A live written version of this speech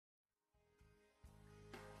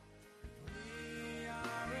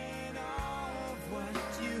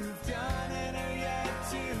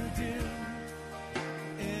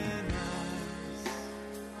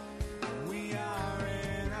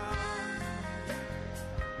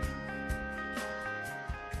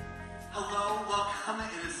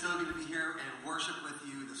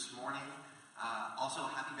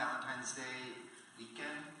Valentine's Day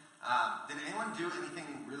weekend. Did anyone do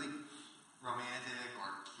anything really romantic or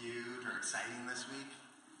cute or exciting this week?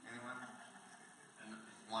 Anyone?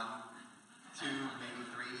 One, two, maybe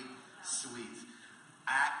three? Sweet.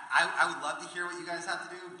 I would love to hear what you guys have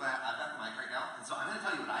to do, but I've got the mic right now, and so I'm going to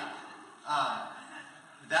tell you what I did.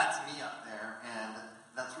 That's me up there, and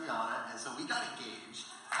that's Rihanna, and so we got engaged.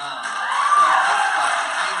 So that's fun.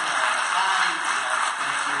 I know.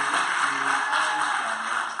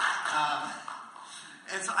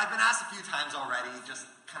 And so I've been asked a few times already, just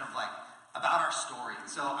kind of like about our story.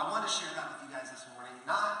 So I wanted to share that with you guys this morning,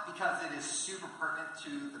 not because it is super pertinent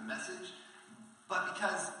to the message, but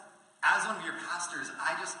because as one of your pastors,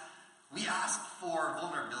 we ask for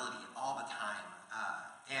vulnerability all the time.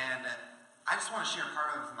 And I just want to share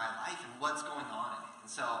part of my life and what's going on in it.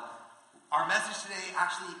 And so our message today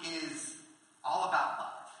actually is all about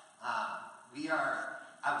love.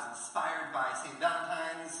 I was inspired by St.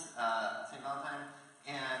 Valentine,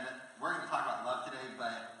 and we're going to talk about love today,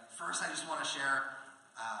 but first I just want to share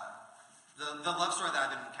the love story that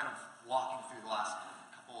I've been kind of walking through the last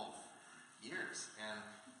couple of years. And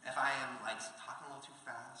if I am like talking a little too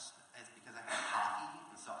fast, it's because I had coffee,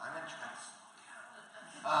 and so I'm going to try to slow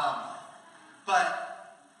down. But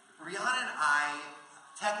Rihanna and I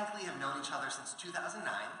technically have known each other since 2009,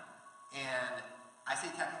 and I say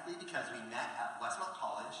technically because we met at Westmont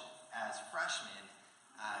College as freshmen,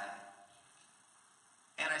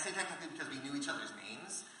 and I say technically because we knew each other's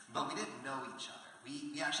names, but we didn't know each other.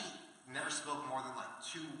 We actually never spoke more than like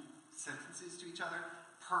 2 sentences to each other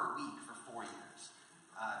per week for 4 years,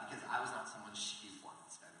 because I was not someone she wanted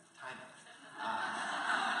to spend time with.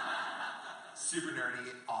 Super nerdy,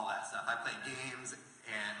 all that stuff. I played games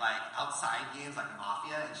and like outside games like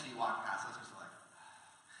Mafia, and she walked past us and was like,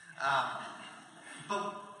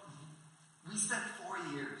 but we spent 4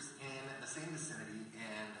 years in the same vicinity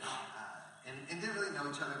and didn't really know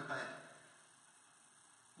each other, but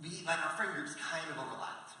our friend groups kind of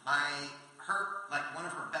overlapped. One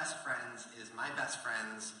of her best friends is my best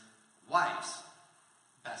friend's wife's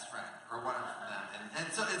best friend, or one of them. And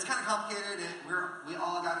so it's kind of complicated. We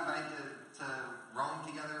all got invited to Rome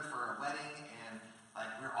together for a wedding, and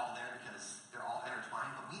we're all there because they're all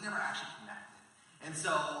intertwined, but we never actually connected. And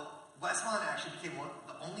so Westmont actually became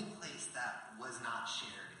the only place that was not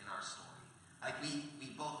shared in our story. We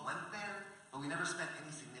both went there, but we never spent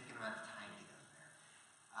any significant amount of time together there.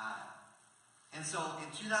 And so in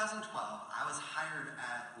 2012, I was hired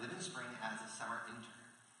at Living Spring as a summer intern.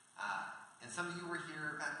 And some of you were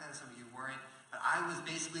here back then, some of you weren't. But I was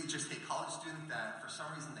basically just a college student that for some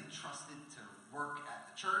reason they trusted to work at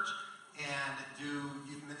the church and do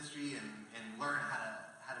youth ministry and learn how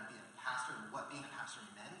to be a pastor and what being a pastor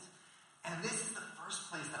meant. And this is the first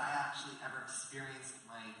place that I actually ever experienced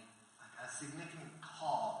a significant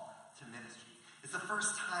call to ministry. It's the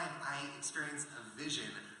first time I experienced a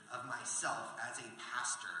vision of myself as a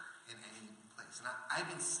pastor in any place. And I've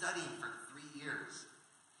been studying for 3 years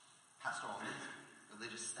pastoral ministry,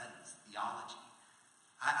 religious studies, theology.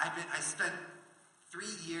 I spent 3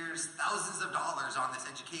 years, thousands of dollars on this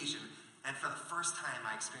education, and for the first time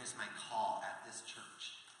I experienced my call at this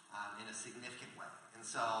church in a significant way. And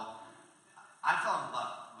so I fell in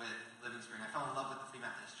love with Living Spring. I fell in love with the Free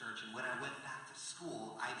Methodist Church, and when I went back to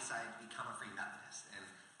school, I decided to become a Free Methodist. And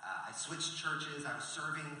I switched churches. I was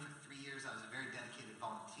serving for 3 years. I was a very dedicated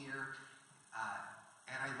volunteer.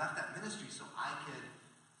 And I left that ministry so I could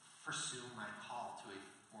pursue my call to a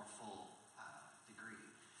more full degree.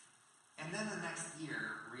 And then the next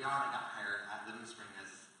year, Rihanna got hired at Living Spring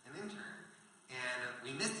as an intern. And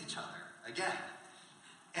we missed each other again.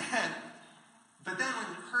 But then when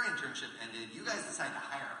her internship ended, you guys decided to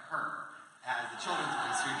hire her as the children's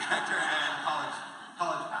ministry director and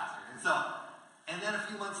college pastor. And then a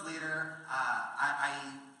few months later, I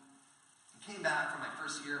came back from my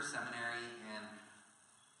first year of seminary, and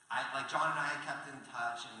John and I kept in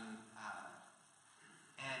touch, and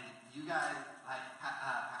you guys,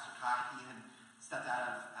 Pastor Kai, he had stepped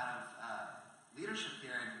out of leadership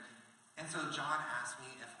here, and so John asked me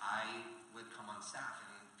if I would come on staff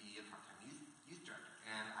and be a part-time youth director,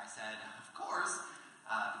 and I said, of course,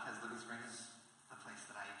 because Living Spring is the place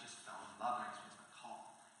that I just fell in love and experienced my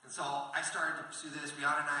call. And so I started to pursue this.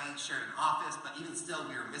 Rihanna and I shared an office, but even still,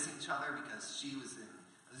 we were missing each other because she was in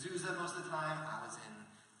Azusa most of the time. I was in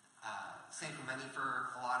San Clemente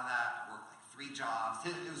for a lot of that. I worked 3 jobs.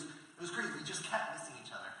 It was crazy. We just kept missing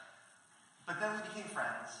each other. But then we became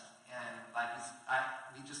friends, and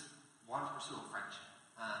we just wanted to pursue a friendship.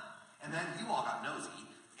 And then you all got nosy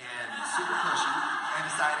and super pushy and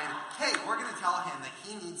decided, hey, we're going to tell him that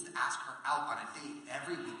he needs to ask her out on a date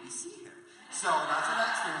every week we see him. So that's what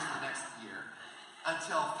I experienced for the next year,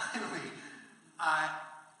 until finally I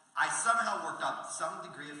somehow worked up some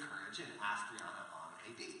degree of courage and asked Rihanna on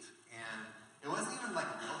a date. And it wasn't even like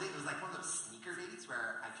a real date, it was like one of those sneaker dates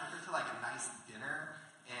where I took her to like a nice dinner,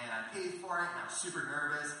 and I paid for it, and I was super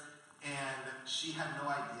nervous, and she had no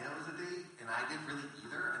idea it was a date, and I didn't really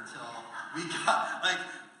either until we got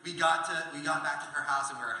back to her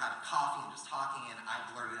house, and we were having coffee and just talking, and I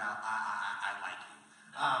blurted out, I like you.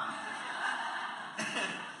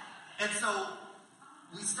 And so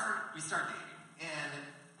we start dating, and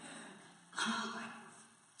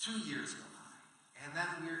 2 years go by, and then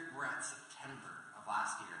we're at September of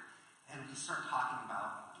last year, and we start talking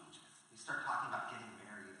about engagement. We start talking about getting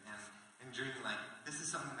married, and dreaming like this is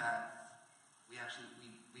something that we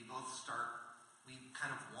kind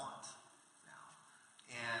of want now.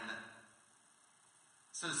 And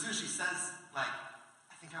so as soon as she says, like,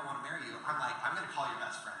 I think I want to marry you, I'm like, I'm going to call your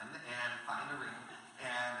best friend and find a ring,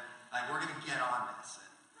 and like we're going to get on this.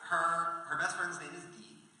 Her best friend's name is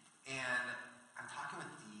Dee, and I'm talking with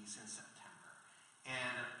Dee since September,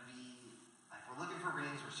 and we're looking for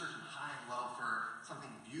rings. We're searching high and low for something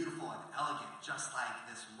beautiful and elegant, just like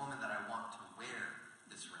this woman that I want to wear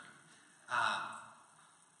this ring.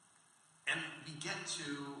 And we get to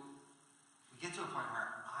a point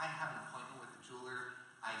where I have an appointment with the jeweler.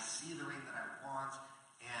 I see the ring that I want,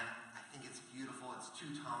 and I think it's beautiful. It's 2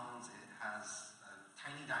 tones. It has a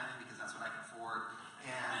tiny diamond because that's what I can afford.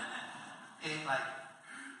 And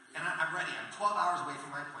I'm ready. I'm 12 hours away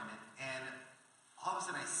from my appointment, and all of a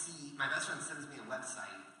sudden I see my best friend sends me a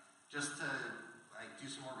website just to like do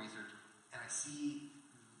some more research, and I see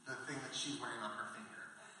the thing that she's wearing on her finger.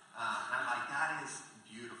 And I'm like, that is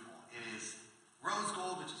beautiful. It is rose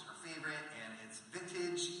gold, which is her favorite, and it's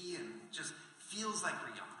vintagey, and it just feels like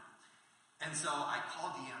Rihanna. And so I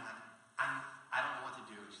called Dee, and I'm like, I don't know what to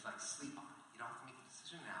do. And she's like, sleep on it. You don't have to make a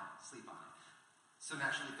decision now. Sleep on it. So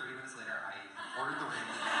naturally, 30 minutes later, I ordered the ring,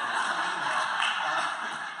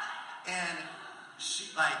 and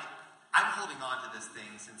she, like, I'm holding on to this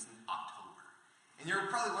thing since October. And you're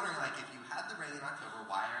probably wondering, like, if you had the ring in October,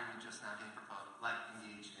 why are you just now getting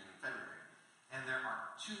engaged in February? And there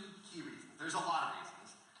are 2 key reasons. There's a lot of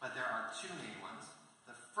reasons, but there are 2 main ones.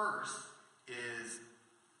 The first is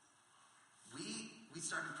we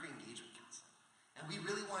started pre-engagement counseling. And we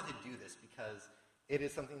really wanted to do this because it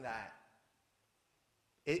is something that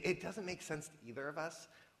it doesn't make sense to either of us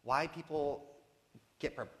why people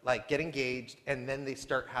get engaged and then they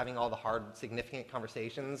start having all the hard, significant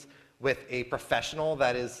conversations with a professional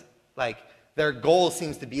that is like their goal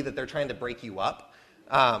seems to be that they're trying to break you up.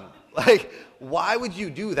 Why would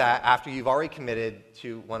you do that after you've already committed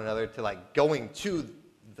to one another to like going to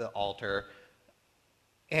the altar,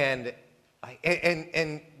 and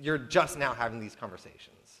you're just now having these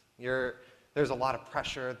conversations? There's a lot of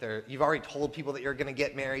pressure there. You've already told people that you're going to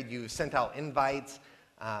get married. You've sent out invites,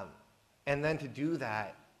 and then to do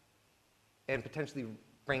that and potentially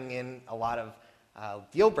bring in a lot of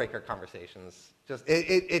deal breaker conversations,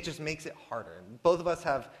 it just makes it harder. Both of us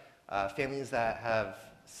have families that have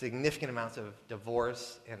significant amounts of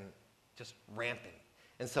divorce and just rampant.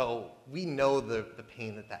 And so we know the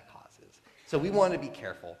pain that causes. So we want to be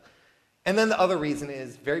careful. And then the other reason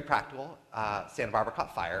is very practical. Santa Barbara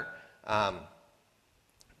caught fire.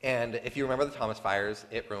 And if you remember the Thomas fires,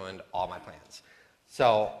 it ruined all my plans.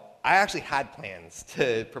 So I actually had plans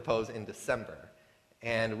to propose in December.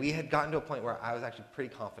 And we had gotten to a point where I was actually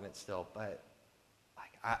pretty confident still, but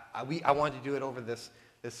I wanted to do it over this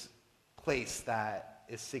place that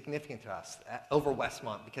is significant to us, over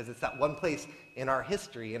Westmont, because it's that one place in our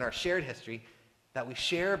history, in our shared history, that we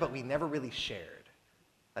share, but we never really shared.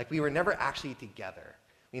 Like, we were never actually together.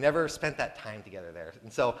 We never spent that time together there.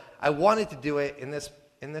 And so I wanted to do it in this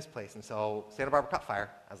place. And so Santa Barbara caught fire.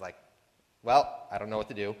 I was like, well, I don't know what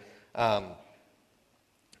to do. And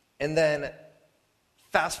then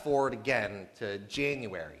fast forward again to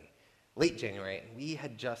January, late January, and we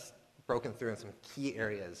had just broken through in some key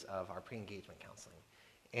areas of our pre-engagement counseling.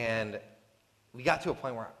 And we got to a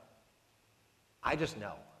point where I just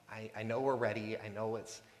know. I know we're ready. I know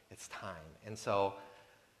it's time. And so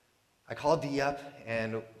I called Dee up,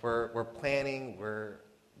 and we're planning.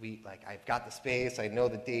 I've got the space. I know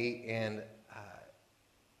the date,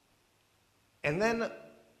 and then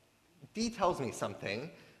Dee tells me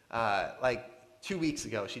something. 2 weeks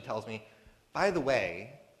ago, she tells me, by the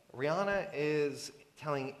way, Rihanna is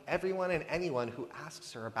telling everyone and anyone who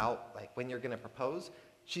asks her about when you're going to propose,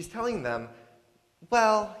 she's telling them,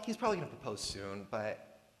 well, he's probably going to propose soon, but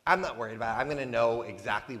I'm not worried about it. I'm going to know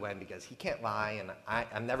exactly when because he can't lie, and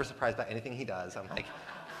I'm never surprised by anything he does. I'm like,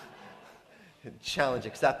 Challenge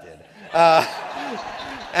accepted.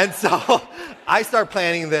 And so I start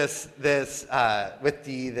planning this with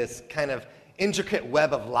Dee, this kind of intricate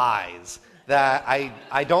web of lies that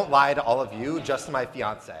I don't lie to all of you, just to my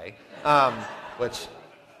fiance, which,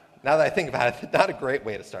 now that I think about it, not a great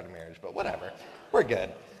way to start a marriage, but whatever. We're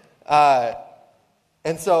good.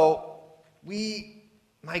 And so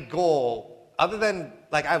my goal, other than,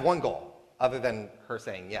 I have one goal, other than her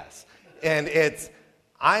saying yes, and it's,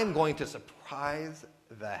 I'm going to surprise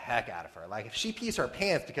the heck out of her. If she pees her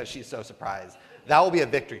pants because she's so surprised, that will be a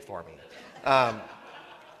victory for me.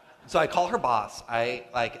 So I call her boss.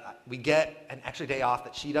 We get an extra day off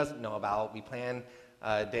that she doesn't know about. We plan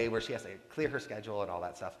a day where she has to clear her schedule and all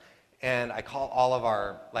that stuff. And I call all of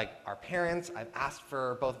our parents. I've asked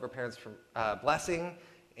for both of her parents for blessing,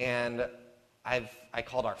 and I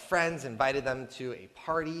called our friends, invited them to a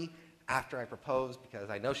party after I proposed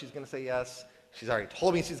because I know she's going to say yes. She's already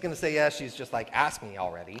told me she's going to say yes. She's just asked me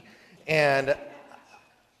already, and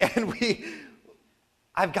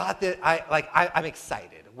I've got this. I'm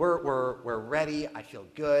excited. We're ready. I feel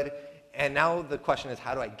good, and now the question is,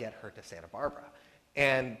 how do I get her to Santa Barbara?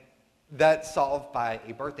 And that's solved by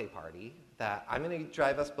a birthday party that I'm going to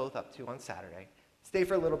drive us both up to on Saturday, stay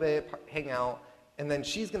for a little bit, hang out, and then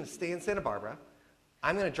she's going to stay in Santa Barbara.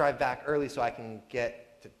 I'm going to drive back early so I can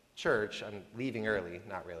get to church. I'm leaving early,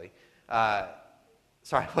 not really.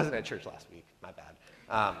 Sorry, I wasn't at church last week. My bad.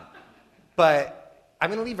 But I'm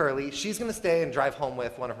going to leave early. She's going to stay and drive home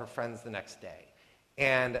with one of her friends the next day.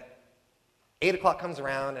 And 8 o'clock comes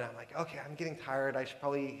around, and I'm like, okay, I'm getting tired. I should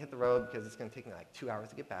probably hit the road because it's going to take me 2 hours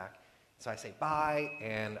to get back. So I say bye,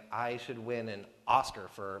 and I should win an Oscar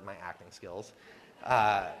for my acting skills.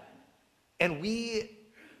 And the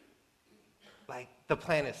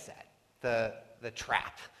plan is set, the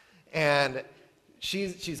trap. And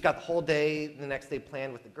she's got the whole day, the next day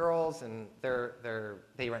planned with the girls, and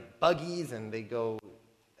they rent buggies, and they go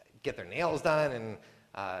get their nails done, and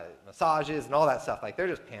massages, and all that stuff. They're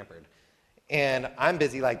just pampered. And I'm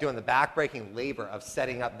busy, doing the back-breaking labor of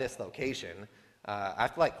setting up this location. I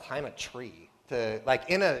have to, climb a tree to,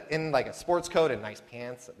 in a sports coat and nice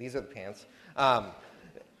pants. These are the pants.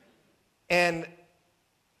 And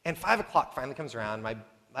 5 o'clock finally comes around.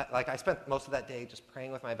 I spent most of that day just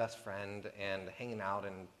praying with my best friend and hanging out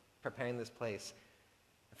and preparing this place.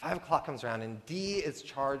 5 o'clock comes around, and Dee is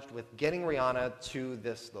charged with getting Rihanna to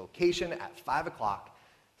this location at 5 o'clock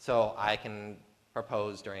so I can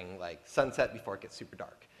propose during, sunset before it gets super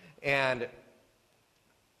dark. And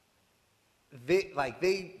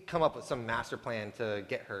they come up with some master plan to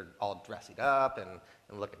get her all dressed up and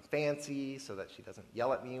looking fancy so that she doesn't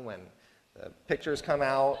yell at me when the pictures come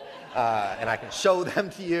out, and I can show them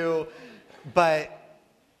to you. But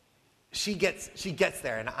she gets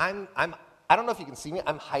there, and I don't know if you can see me.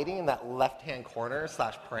 I'm hiding in that left-hand corner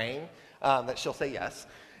 / praying that she'll say yes.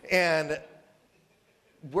 And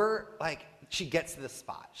she gets to the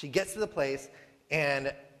spot. She gets to the place,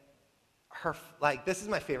 and this is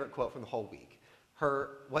my favorite quote from the whole week.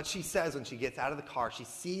 What she says when she gets out of the car, she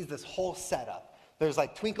sees this whole setup. There's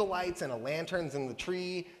twinkle lights and lanterns in the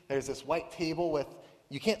tree. There's this white table with,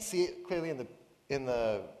 you can't see it clearly in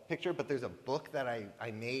the picture, but there's a book that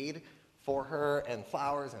I made for her and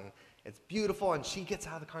flowers, and it's beautiful. And she gets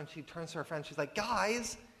out of the car and she turns to her friend. She's like,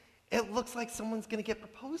 guys, it looks like someone's going to get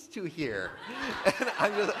proposed to here. And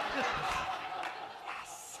I'm just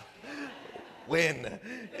yes, win.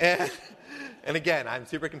 And again, I'm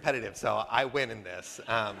super competitive, so I win in this.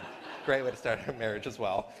 Great way to start a marriage as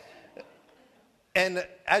well. And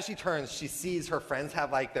as she turns, she sees her friends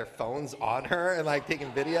have their phones on her and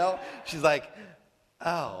taking video. She's like,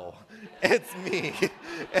 oh, it's me.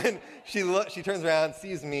 And she turns around,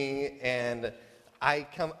 sees me, and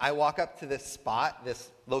I walk up to this spot,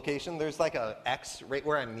 this location. There's a X right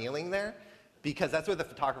where I'm kneeling there, because that's where the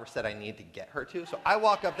photographer said I need to get her to. So I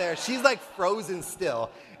walk up there. She's frozen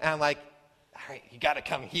still, and I'm like, all right, you got to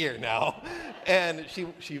come here now. And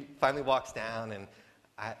she finally walks down, and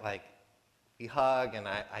we hug, and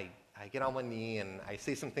I get on one knee, and I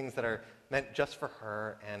say some things that are meant just for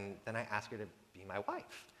her, and then I ask her to be my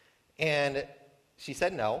wife. And she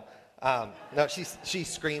said no. No, she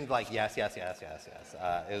screamed yes, yes, yes, yes, yes.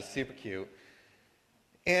 It was super cute.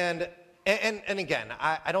 And again,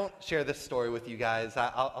 I don't share this story with you guys.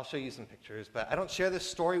 I'll show you some pictures, but I don't share this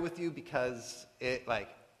story with you because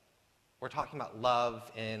we're talking about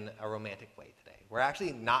love in a romantic way today. We're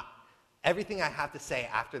actually not, everything I have to say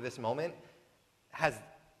after this moment has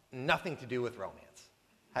nothing to do with romance,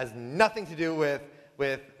 has nothing to do with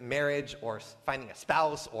marriage or finding a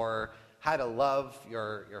spouse or how to love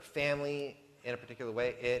your family in a particular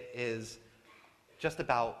way. It is just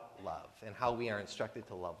about love and how we are instructed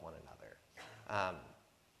to love one another.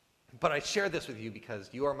 But I share this with you because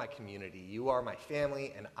you are my community, you are my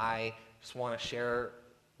family, and I just want to share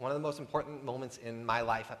one of the most important moments in my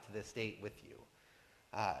life up to this date with you.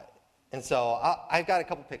 And so I've got a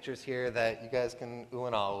couple pictures here that you guys can ooh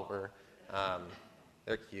and ah over.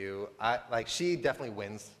 They're cute. She definitely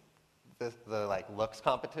wins the looks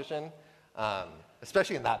competition,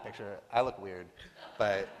 especially in that picture. I look weird,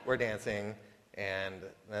 but we're dancing, and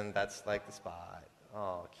then that's the spot.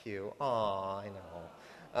 Oh, cute. Oh, I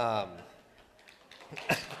know.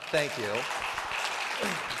 Thank you.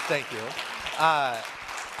 Thank you.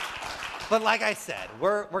 But like I said,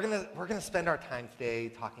 we're gonna spend our time today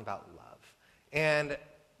talking about love, and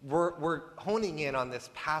we're honing in on this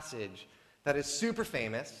passage that is super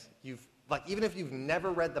famous. Even if you've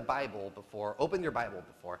never read the Bible before, opened your Bible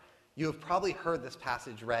before, you have probably heard this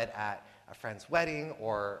passage read at a friend's wedding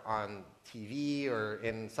or on TV or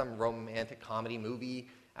in some romantic comedy movie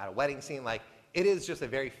at a wedding scene. It is just a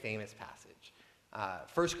very famous passage.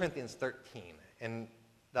 1 Corinthians 13. And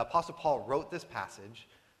the Apostle Paul wrote this passage.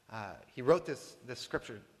 He wrote this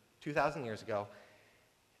scripture 2,000 years ago.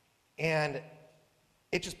 And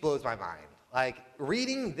it just blows my mind.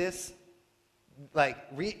 Reading this,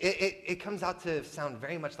 it comes out to sound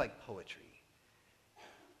very much like poetry.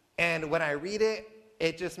 And when I read it,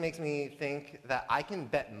 it just makes me think that I can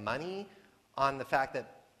bet money on the fact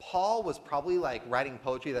that Paul was probably writing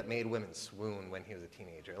poetry that made women swoon when he was a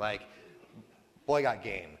teenager. Boy got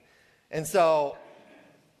game. And so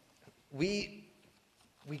we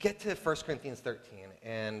get to 1 Corinthians 13,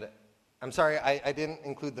 and I'm sorry, I didn't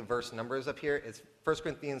include the verse numbers up here. It's 1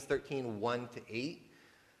 Corinthians 13, 1 to 8.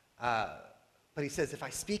 But he says, if I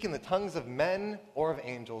speak in the tongues of men or of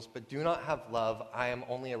angels, but do not have love, I am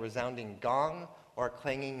only a resounding gong or a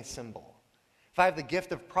clanging cymbal. If I have the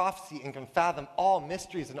gift of prophecy and can fathom all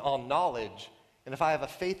mysteries and all knowledge, and if I have a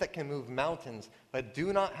faith that can move mountains, but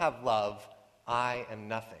do not have love, I am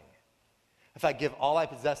nothing. If I give all I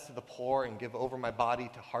possess to the poor and give over my body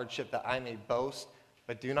to hardship that I may boast,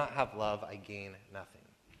 but do not have love, I gain nothing.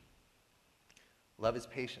 Love is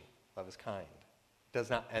patient. Love is kind. It does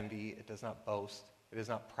not envy. It does not boast. It is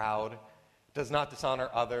not proud. It does not dishonor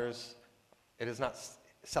others. It is not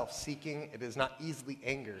self-seeking. It is not easily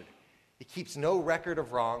angered. It keeps no record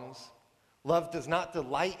of wrongs. Love does not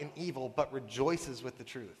delight in evil, but rejoices with the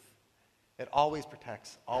truth. It always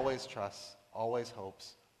protects, always trusts, always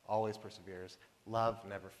hopes, always perseveres. Love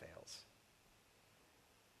never fails.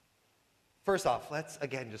 First off, let's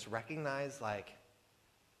again just recognize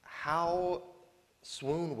how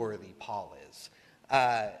swoon-worthy Paul is.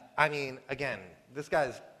 Again, this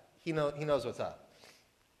guy's, he knows what's up.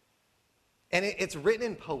 And it's written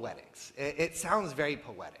in poetics. It sounds very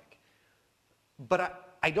poetic.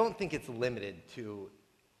 But I don't think it's limited to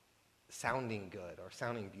sounding good or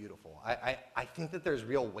sounding beautiful. I think that there's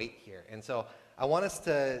real weight here. And so I want us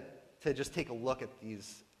to just take a look at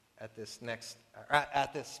this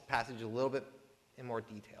passage a little bit in more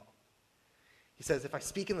detail. He says, if I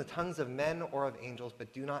speak in the tongues of men or of angels,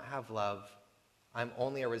 but do not have love, I'm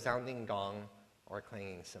only a resounding gong or a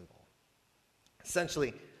clanging cymbal.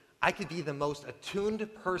 Essentially, I could be the most attuned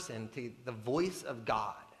person to the voice of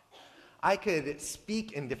God. I could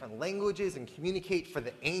speak in different languages and communicate for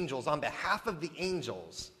the angels on behalf of the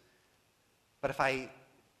angels. But if I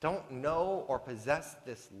don't know or possess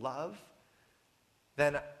this love,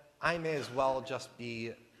 then I may as well just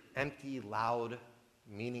be empty, loud,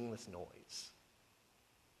 meaningless noise.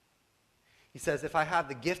 He says, if I have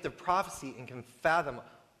the gift of prophecy and can fathom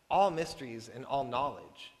all mysteries and all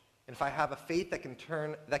knowledge, and if I have a faith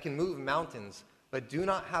that can move mountains, but do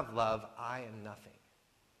not have love, I am nothing.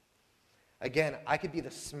 Again, I could be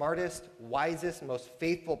the smartest, wisest, most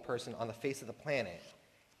faithful person on the face of the planet,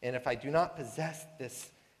 and if I do not possess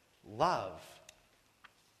this love,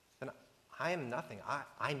 then I am nothing.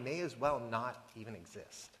 I may as well not even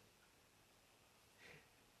exist.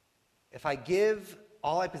 If I give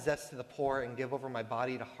all I possess to the poor and give over my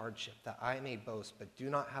body to hardship that I may boast, but do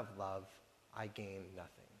not have love, I gain nothing.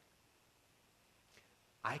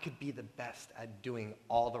 I could be the best at doing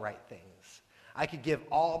all the right things. I could give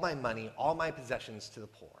all my money, all my possessions to the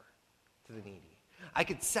poor, to the needy. I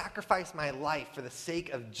could sacrifice my life for the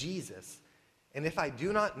sake of Jesus. And if I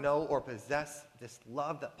do not know or possess this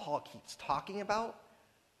love that Paul keeps talking about,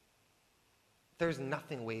 there's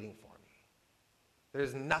nothing waiting for me.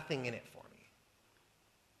 There's nothing in it for me.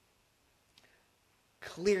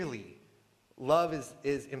 Clearly, love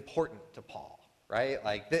is important to Paul, right?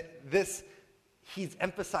 he's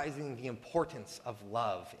emphasizing the importance of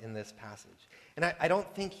love in this passage. And I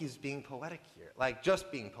don't think he's being poetic here, like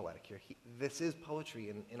just being poetic here. This is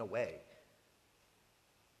poetry in a way.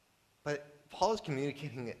 But Paul is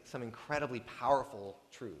communicating some incredibly powerful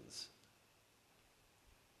truths.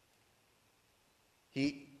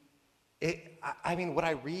 What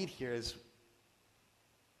I read here is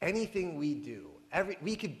anything we do,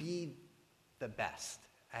 we could be the best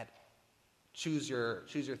at choose your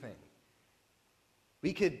thing.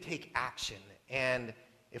 We could take action, and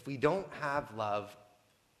if we don't have love,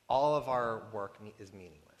 all of our work is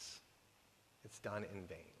meaningless. It's done in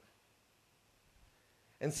vain.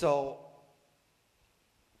 And so,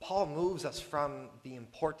 Paul moves us from the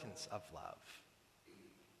importance of love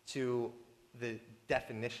to the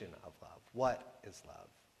definition of love. What is love?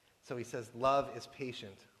 So he says, love is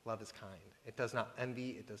patient, love is kind. It does not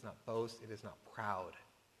envy, it does not boast, it is not proud.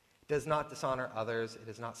 It does not dishonor others, it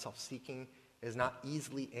is not self-seeking, it is not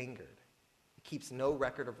easily angered. It keeps no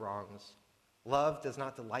record of wrongs. Love does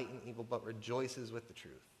not delight in evil, but rejoices with the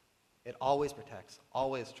truth. It always protects,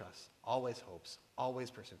 always trusts, always hopes,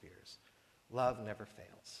 always perseveres. Love never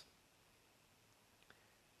fails.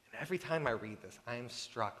 And every time I read this, I am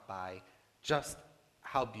struck by just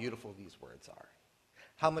how beautiful these words are,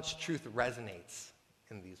 how much truth resonates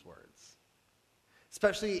in these words,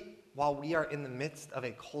 especially while we are in the midst of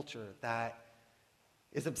a culture that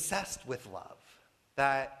is obsessed with love,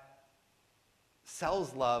 that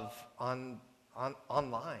sells love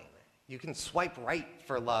online. You can swipe right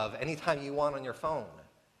for love anytime you want on your phone.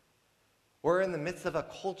 We're in the midst of a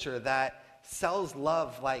culture that sells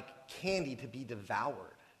love like candy to be devoured.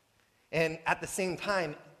 And at the same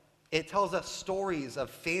time, it tells us stories of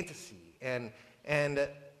fantasy and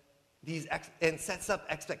sets up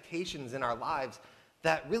expectations in our lives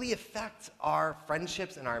that really affect our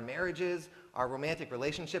friendships and our marriages, our romantic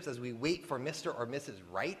relationships as we wait for Mr. or Mrs.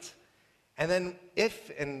 Right. And then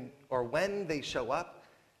or when they show up,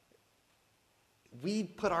 we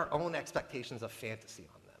put our own expectations of fantasy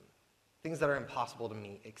on them, things that are impossible to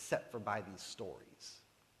meet except for by these stories.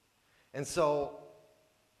 And so,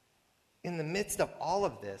 in the midst of all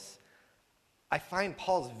of this, I find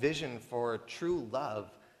Paul's vision for true love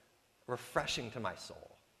refreshing to my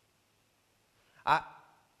soul.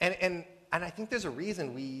 And I think there's a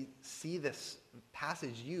reason we see this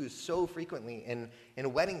passage used so frequently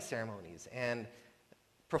in wedding ceremonies and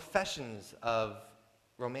professions of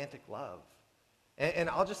romantic love. And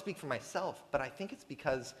I'll just speak for myself, but I think it's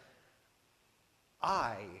because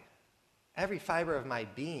every fiber of my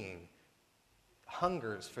being,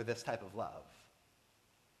 hungers for this type of love.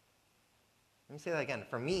 Let me say that again.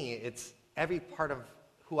 For me, it's every part of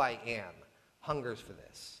who I am hungers for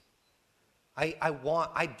this.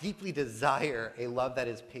 I deeply desire a love that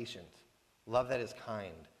is patient, love that is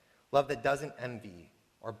kind, love that doesn't envy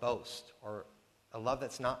or boast, or a love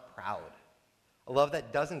that's not proud, a love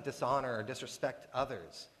that doesn't dishonor or disrespect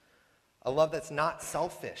others, a love that's not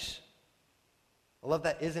selfish, a love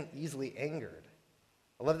that isn't easily angered,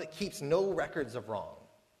 a love that keeps no records of wrong,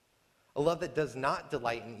 a love that does not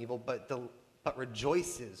delight in evil but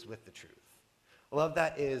rejoices with the truth, a love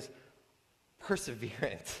that is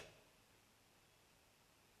perseverant.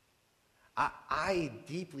 I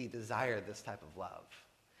deeply desire this type of love.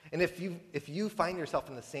 And if you find yourself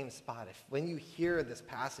in the same spot, if when you hear this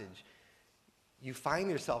passage, you find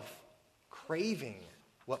yourself craving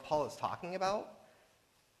what Paul is talking about,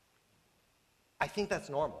 I think that's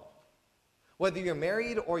normal. Whether you're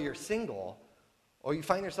married or you're single, or you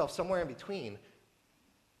find yourself somewhere in between,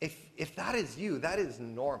 if that is you, that is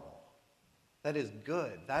normal. That is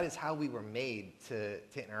good. That is how we were made to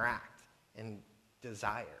interact and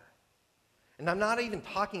desire. And I'm not even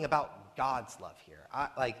talking about God's love here.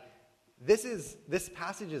 This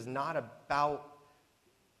passage is not about,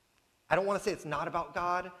 I don't want to say it's not about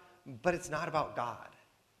God, but it's not about God.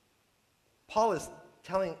 Paul is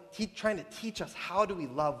trying to teach us how do we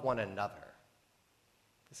love one another.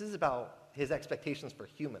 This is about his expectations for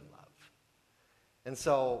human love. And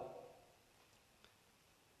so,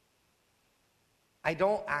 I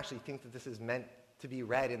don't actually think that this is meant to be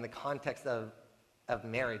read in the context of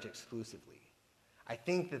marriage exclusively. I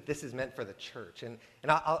think that this is meant for the church, and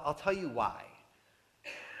I'll tell you why.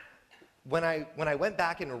 When I went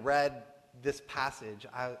back and read this passage,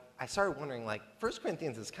 I started wondering, 1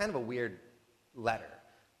 Corinthians is kind of a weird letter.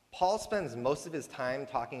 Paul spends most of his time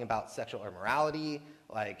talking about sexual immorality,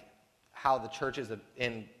 like how the church is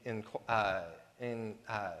in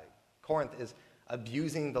Corinth is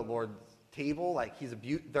abusing the Lord's table, like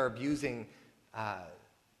they're abusing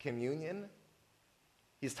communion.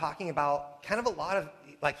 He's talking about kind of a lot of,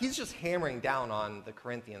 like, he's just hammering down on the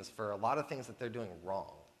Corinthians for a lot of things that they're doing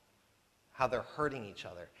wrong, how they're hurting each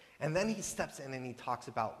other. And then he steps in and he talks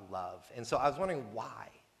about love. And so I was wondering why.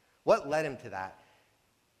 What led him to that?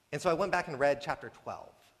 And so I went back and read chapter 12.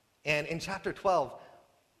 And in chapter 12,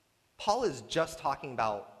 Paul is just talking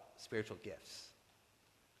about spiritual gifts.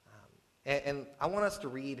 And I want us to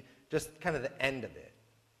read just kind of the end of it.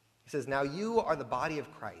 He says, "Now you are the body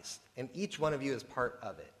of Christ, and each one of you is part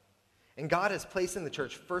of it. And God has placed in the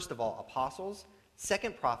church, first of all, apostles,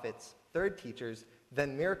 second prophets, third teachers,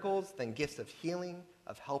 then miracles, then gifts of healing,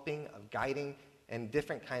 of helping, of guiding, and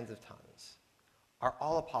different kinds of tongues. Are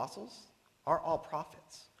all apostles? Are all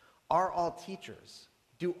prophets? Are all teachers?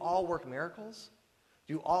 Do all work miracles?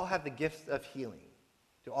 Do all have the gifts of healing?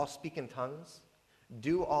 Do all speak in tongues?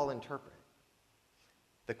 Do all interpret?"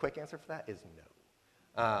 The quick answer for that is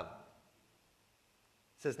no.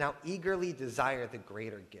 It says, "Now eagerly desire the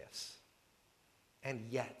greater gifts. And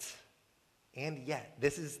yet,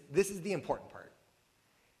 this is the important part.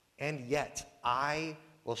 And yet, I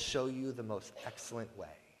will show you the most excellent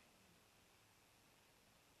way."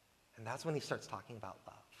 And that's when he starts talking about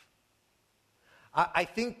love. I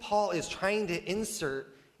think Paul is trying to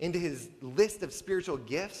insert into his list of spiritual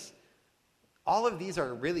gifts, all of these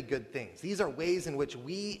are really good things. These are ways in which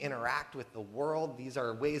we interact with the world. These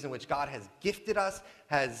are ways in which God has gifted us,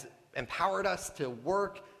 has empowered us to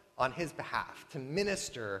work on his behalf, to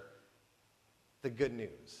minister the good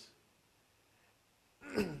news.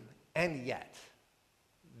 And yet,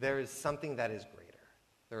 there is something that is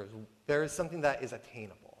greater. There is something that is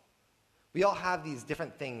attainable. We all have these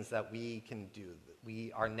different things that we can do, that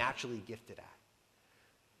we are naturally gifted at.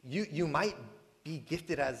 You might be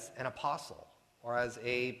gifted as an apostle or as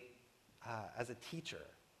a teacher.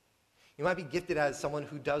 You might be gifted as someone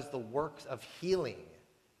who does the works of healing.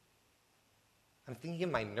 I'm thinking of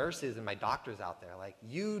my nurses and my doctors out there. Like,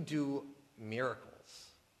 you do miracles.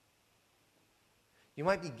 You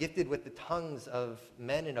might be gifted with the tongues of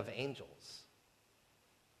men and of angels.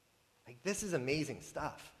 Like, this is amazing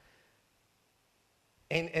stuff.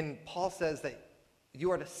 And Paul says that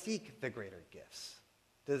you are to seek the greater gifts,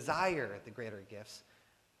 desire the greater gifts,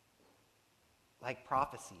 like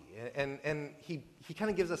prophecy. And he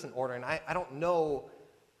kind of gives us an order, and I don't know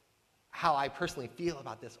how I personally feel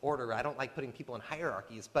about this order. I don't like putting people in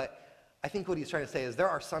hierarchies, but I think what he's trying to say is there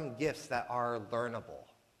are some gifts that are learnable,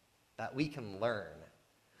 that we can learn.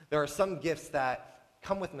 There are some gifts that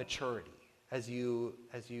come with maturity as you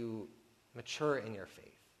mature in your faith.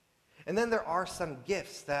 And then there are some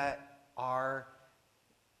gifts that are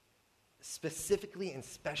specifically and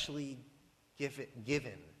specially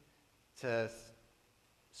given to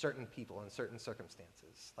certain people in certain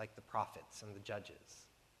circumstances, like the prophets and the judges.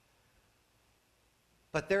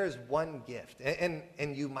 But there is one gift,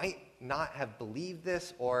 and you might not have believed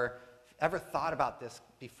this or ever thought about this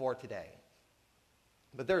before today,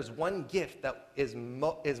 but there is one gift that is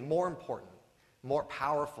more important, more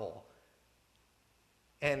powerful,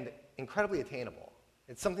 and incredibly attainable.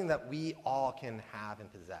 It's something that we all can have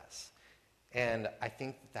and possess. And I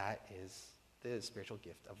think that is the spiritual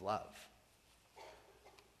gift of love.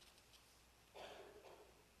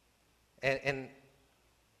 And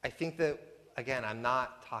I think that, again, I'm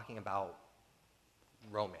not talking about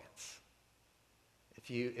romance.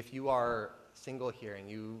 If you are single here and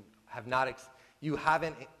you haven't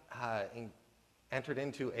entered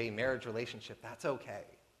into a marriage relationship, that's okay.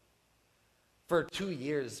 For 2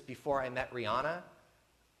 years before I met Rihanna,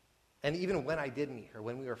 and even when I did meet her,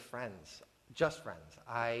 when we were friends, just friends,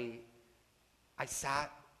 I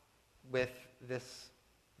sat with this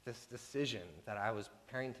decision that I was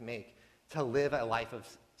preparing to make to live a life of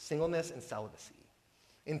singleness and celibacy,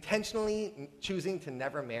 intentionally choosing to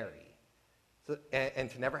never marry and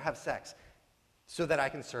to never have sex so that I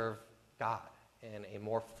can serve God in a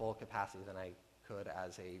more full capacity than I could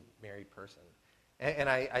as a married person. And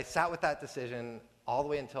I sat with that decision all the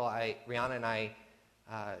way until Rihanna and I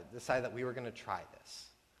decided that we were going to try this.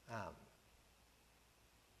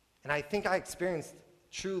 And I think I experienced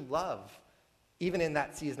true love even in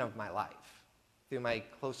that season of my life, through my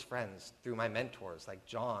close friends, through my mentors like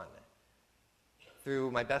John,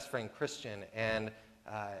 through my best friend Christian, and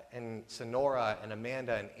Sonora, and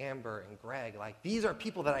Amanda, and Amber, and Greg. Like, these are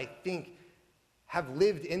people that I think have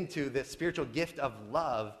lived into this spiritual gift of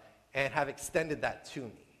love and have extended that to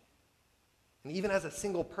me. And even as a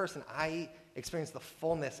single person, I experienced the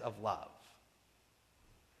fullness of love.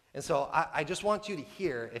 And so I just want you to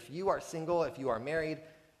hear, if you are single, if you are married,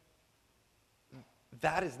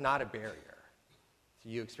 that is not a barrier to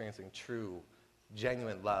you experiencing true,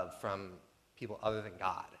 genuine love from people other than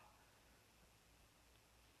God.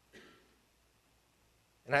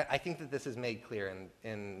 And I think that this is made clear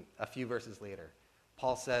in a few verses later.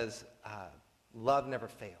 Paul says, love never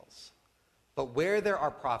fails. But where there are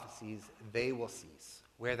prophecies, they will cease.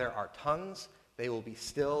 Where there are tongues, they will be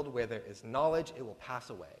stilled. Where there is knowledge, it will pass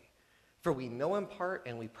away. For we know in part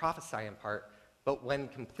and we prophesy in part, but when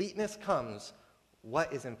completeness comes,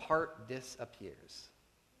 what is in part disappears.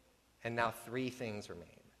 And now 3 things remain: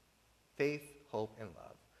 faith, hope, and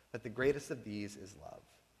love. But the greatest of these is love.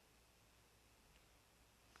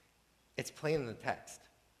 It's plain in the text.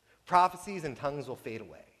 Prophecies and tongues will fade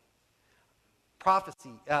away.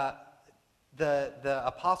 Prophecy, the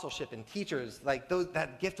apostleship and teachers, like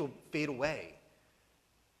that gift will fade away.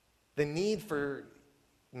 The need for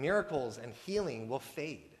miracles and healing will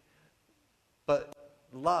fade. But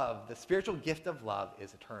love, the spiritual gift of love,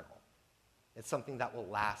 is eternal. It's something that will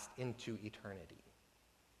last into eternity.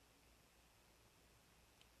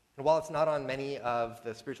 And while it's not on many of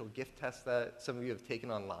the spiritual gift tests that some of you have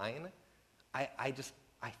taken online, I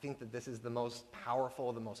think that this is the most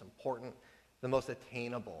powerful, the most important, the most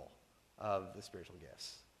attainable of the spiritual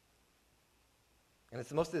gifts. And it's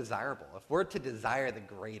the most desirable. If we're to desire the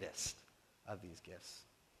greatest of these gifts,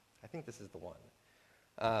 I think this is the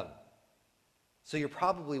one. So you're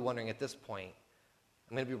probably wondering at this point,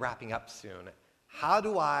 I'm going to be wrapping up soon, how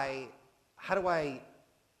do I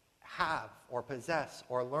have or possess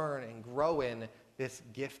or learn and grow in this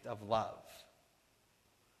gift of love?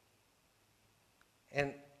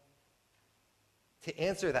 And to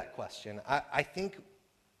answer that question, I think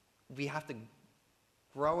we have to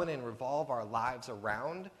grow in and revolve our lives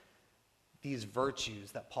around these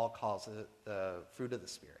virtues that Paul calls the fruit of the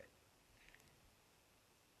Spirit.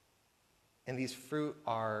 And these fruit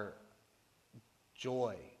are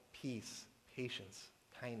joy, peace, patience,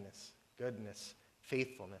 kindness, goodness,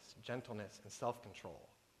 faithfulness, gentleness, and self-control.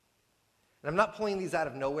 And I'm not pulling these out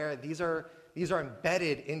of nowhere. These are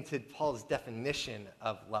embedded into Paul's definition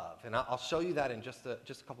of love. And I'll show you that in just a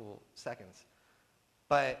couple seconds.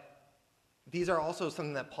 But these are also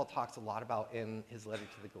something that Paul talks a lot about in his letter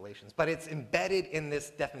to the Galatians. But it's embedded in this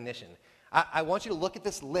definition. I want you to look at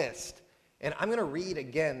this list, and I'm going to read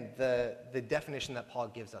again the definition that Paul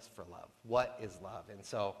gives us for love. What is love? And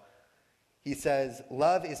so he says,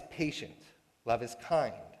 love is patient. Love is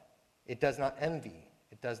kind. It does not envy.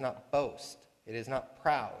 It does not boast. It is not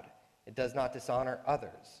proud. It does not dishonor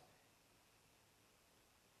others.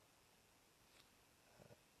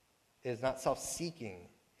 It is not self-seeking.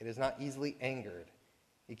 It is not easily angered.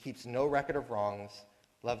 It keeps no record of wrongs.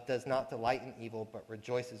 Love does not delight in evil, but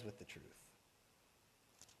rejoices with the truth.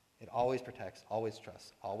 It always protects, always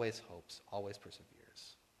trusts, always hopes, always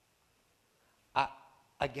perseveres.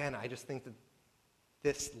 I just think that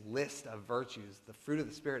this list of virtues, the fruit of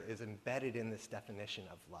the Spirit, is embedded in this definition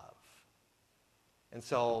of love. And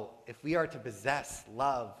so if we are to possess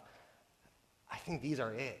love, I think these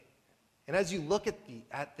are it. And as you look at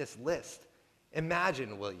this list,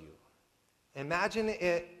 imagine, will you? Imagine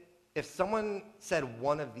if someone said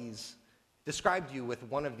one of these, described you with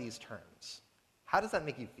one of these terms. How does that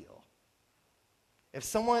make you feel? If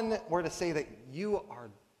someone were to say that you are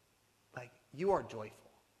joyful,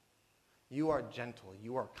 you are gentle,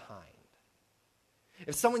 you are kind.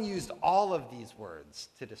 If someone used all of these words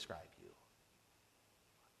to describe you,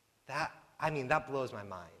 that blows my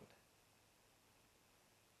mind.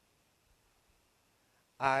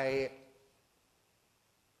 I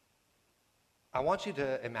want you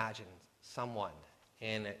to imagine someone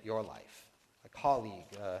in your life, a colleague,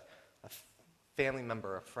 a family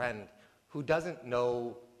member, a friend, who doesn't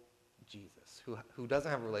know Jesus, who doesn't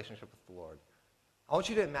have a relationship with the Lord. I want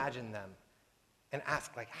you to imagine them and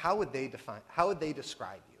ask, how would they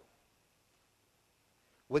describe you?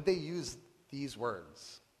 Would they use these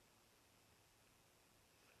words?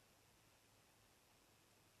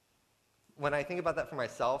 When I think about that for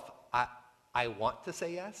myself, I want to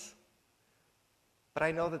say yes, but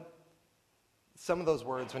I know that some of those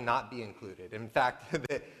words would not be included. In fact,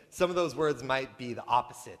 some of those words might be the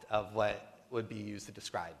opposite of what would be used to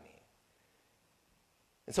describe me.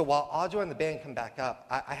 And so while Audra and the band come back up,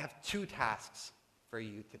 I have 2 tasks for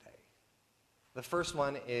you today. The first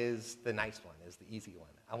one is the nice one, is the easy one.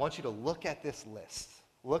 I want you to look at this list.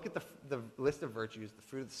 Look at the list of virtues, the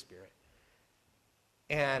fruit of the Spirit,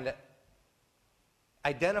 and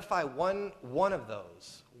identify one of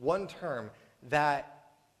those, one term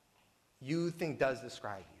that you think does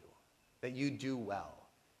describe you, that you do well.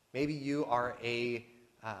 Maybe you are a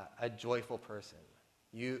joyful person.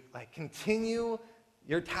 You continue.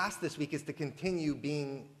 Your task this week is to continue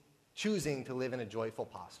choosing to live in a joyful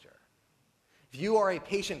posture. If you are a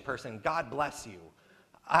patient person, God bless you.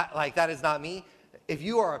 That is not me. If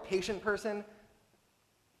you are a patient person,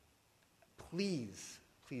 please,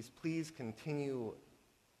 please, please continue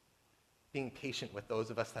being patient with those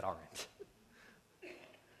of us that aren't.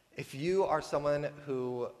 If you are someone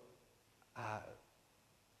who, let's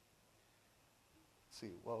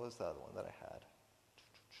see, what was the other one that I had?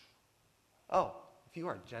 Oh, if you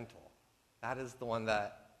are gentle, that is the one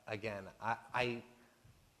that, again,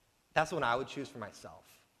 that's the one I would choose for myself.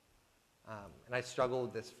 And I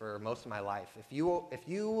struggled with this for most of my life. If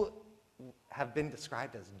you have been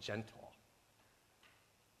described as gentle,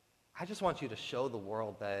 I just want you to show the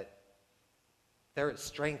world that there is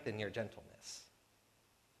strength in your gentleness.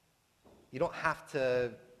 You don't have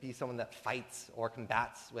to be someone that fights or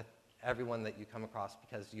combats with everyone that you come across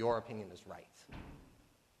because your opinion is right.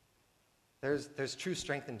 There's true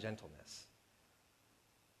strength in gentleness.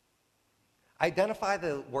 Identify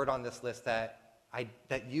the word on this list that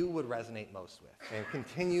you would resonate most with, and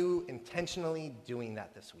continue intentionally doing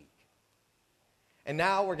that this week. And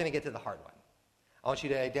now we're going to get to the hard one. I want you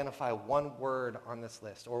to identify one word on this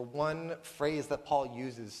list, or one phrase that Paul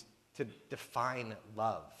uses to define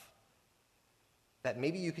love that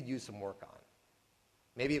maybe you could use some work on.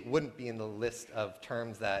 Maybe it wouldn't be in the list of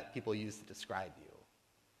terms that people use to describe you.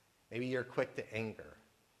 Maybe you're quick to anger,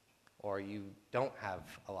 or you don't have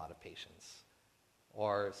a lot of patience,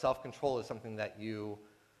 or self-control is something that you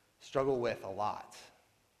struggle with a lot.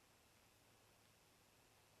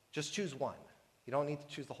 Just choose one. You don't need to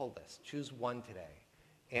choose the whole list. Choose one today.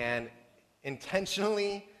 And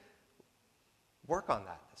intentionally work on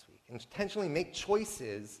that this week. Intentionally make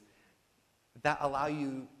choices that allow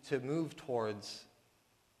you to move towards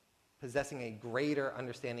possessing a greater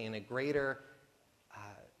understanding and a greater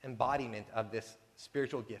embodiment of this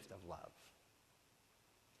spiritual gift of love.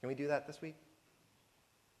 Can we do that this week?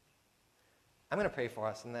 I'm going to pray for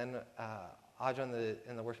us, and then Audra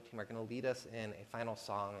and the worship team are going to lead us in a final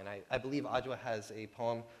song. And I believe Audra has a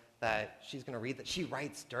poem that she's going to read that she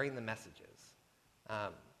writes during the messages.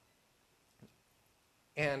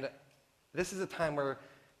 And this is a time where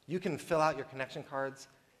you can fill out your connection cards.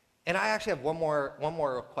 And I actually have one more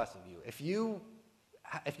request of you. If you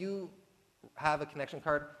have a connection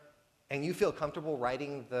card and you feel comfortable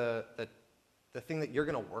writing the thing that you're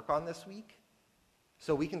going to work on this week,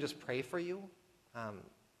 so we can just pray for you,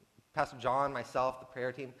 Pastor John, myself, the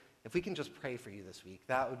prayer team, if we can just pray for you this week,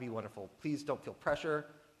 that would be wonderful. Please don't feel pressure,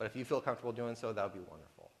 but if you feel comfortable doing so, that would be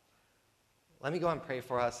wonderful. Let me go and pray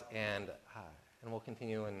for us, and we'll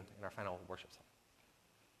continue in our final worship song.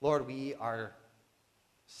 Lord, we are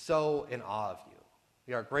so in awe of you.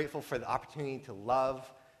 We are grateful for the opportunity to love,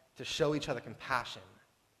 to show each other compassion,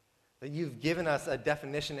 that you've given us a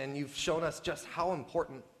definition and you've shown us just how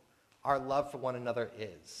important our love for one another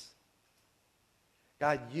is.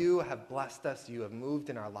 God, you have blessed us. You have moved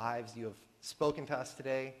in our lives. You have spoken to us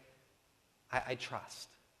today. I trust.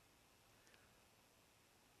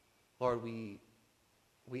 Lord, we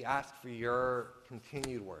ask for your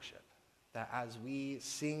continued worship, that as we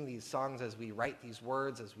sing these songs, as we write these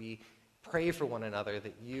words, as we pray for one another,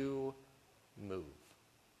 that you move.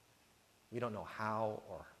 We don't know how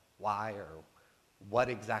or why or what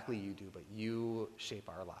exactly you do, but you shape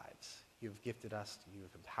our lives. You've gifted us,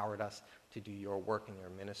 you've empowered us to do your work in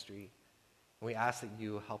your ministry. And we ask that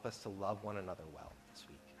you help us to love one another well this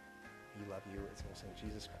week. We love you. It's in the name of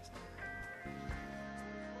Jesus Christ.